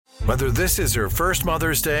Whether this is her first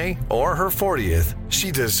Mother's Day or her 40th, she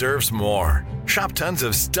deserves more. Shop tons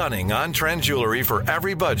of stunning on-trend jewelry for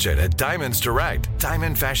every budget at Diamonds Direct.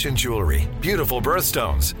 Diamond fashion jewelry, beautiful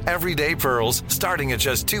birthstones, everyday pearls starting at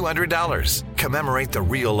just $200. Commemorate the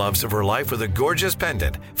real loves of her life with a gorgeous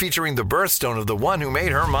pendant featuring the birthstone of the one who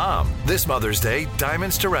made her mom. This Mother's Day,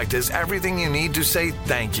 Diamonds Direct is everything you need to say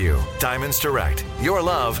thank you. Diamonds Direct. Your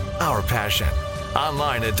love, our passion.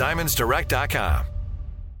 Online at diamondsdirect.com.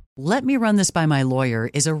 "Let me run this by my lawyer"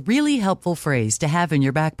 is a really helpful phrase to have in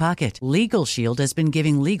your back pocket. Legal Shield has been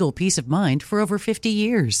giving legal peace of mind for over 50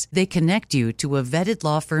 years. They connect you to a vetted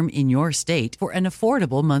law firm in your state for an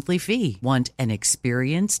affordable monthly fee. Want an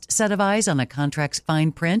experienced set of eyes on a contract's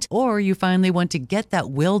fine print? Or you finally want to get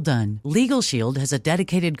that will done? Legal Shield has a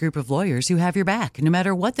dedicated group of lawyers who have your back, no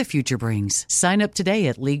matter what the future brings. Sign up today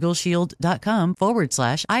at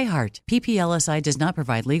LegalShield.com/iHeart. PPLSI does not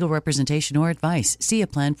provide legal representation or advice. See a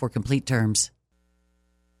plan for complete terms.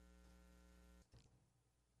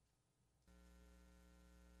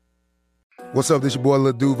 What's up, this your boy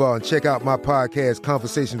Lil Duval, and check out my podcast,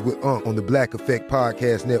 Conversations with Unc, on the Black Effect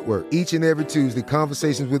Podcast Network. Each and every Tuesday,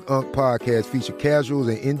 Conversations with Unc podcast feature casual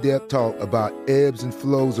and in-depth talk about ebbs and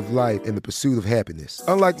flows of life and the pursuit of happiness.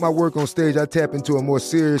 Unlike my work on stage, I tap into a more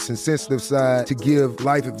serious and sensitive side to give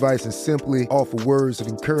life advice and simply offer words of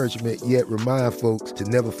encouragement, yet remind folks to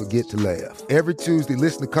never forget to laugh. Every Tuesday,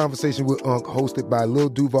 listen to Conversation with Unc, hosted by Lil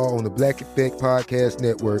Duval on the Black Effect Podcast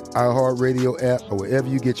Network, iHeartRadio app, or wherever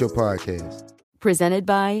you get your podcasts. Presented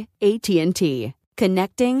by AT&T.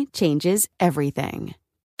 Connecting changes everything.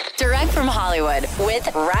 Direct from Hollywood with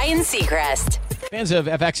Ryan Seacrest. Fans of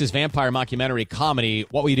FX's vampire mockumentary comedy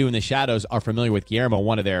What We Do in the Shadows are familiar with Guillermo,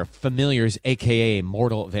 one of their familiars, a.k.a.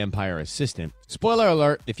 mortal vampire assistant. Spoiler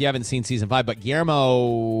alert if you haven't seen Season 5, but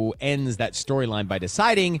Guillermo ends that storyline by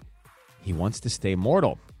deciding he wants to stay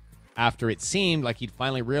mortal after it seemed like he'd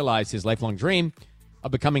finally realized his lifelong dream of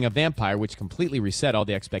becoming a vampire, which completely reset all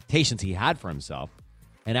the expectations he had for himself.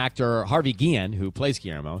 And actor Harvey, Guillén, who plays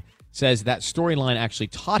Guillermo, says that storyline actually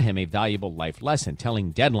taught him a valuable life lesson, telling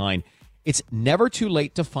Deadline, "It's never too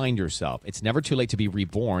late to find yourself. It's never too late to be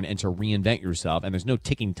reborn and to reinvent yourself, and there's no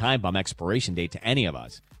ticking time bomb expiration date to any of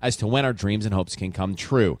us as to when our dreams and hopes can come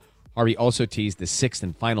true." Harvey also teased the 6th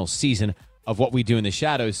and final season of What We Do in the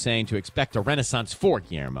Shadows, saying to expect a renaissance for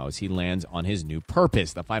Guillermo as he lands on his new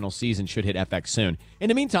purpose. The final season should hit FX soon. In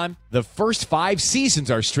the meantime, the first 5 seasons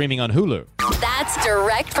are streaming on Hulu. That's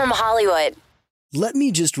direct from Hollywood. "Let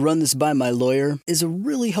me just run this by my lawyer" is a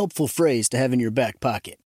really helpful phrase to have in your back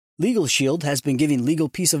pocket. Legal Shield has been giving legal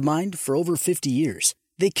peace of mind for over 50 years.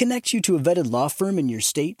 They connect you to a vetted law firm in your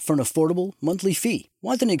state for an affordable monthly fee.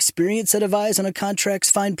 Want an experienced set of eyes on a contract's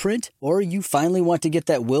fine print? Or you finally want to get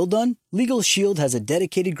that will done? Legal Shield has a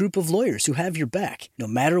dedicated group of lawyers who have your back, no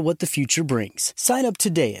matter what the future brings. Sign up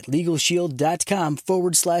today at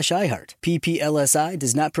LegalShield.com/iHeart. PPLSI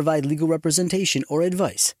does not provide legal representation or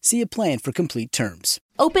advice. See a plan for complete terms.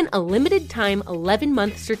 Open a limited-time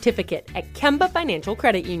 11-month certificate at Kemba Financial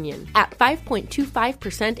Credit Union. At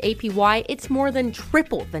 5.25% APY, it's more than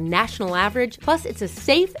triple the national average, plus it's a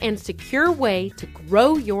safe and secure way to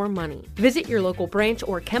grow your money. Visit your local branch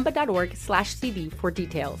or kemba.org/CD for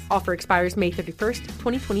details. Offer expires May 31st,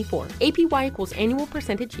 2024. APY equals annual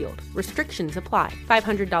percentage yield. Restrictions apply.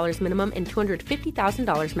 $500 minimum and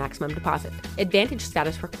 $250,000 maximum deposit. Advantage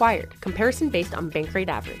status required. Comparison based on bank rate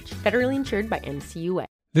average. Federally insured by NCUA.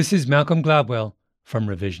 This is Malcolm Gladwell from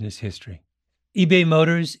Revisionist History. eBay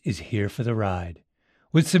Motors is here for the ride.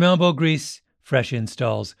 With some elbow grease, fresh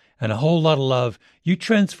installs, and a whole lot of love, you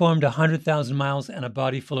transformed 100,000 miles and a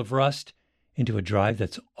body full of rust into a drive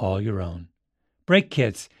that's all your own. Brake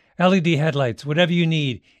kits, LED headlights, whatever you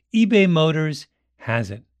need, eBay Motors has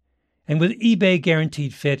it. And with eBay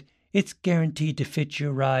Guaranteed Fit, it's guaranteed to fit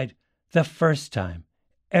your ride the first time,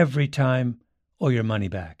 every time, or your money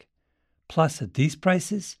back. Plus, at these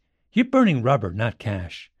prices, you're burning rubber, not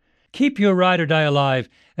cash. Keep your ride or die alive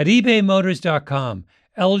at ebaymotors.com.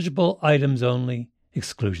 Eligible items only.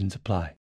 Exclusions apply.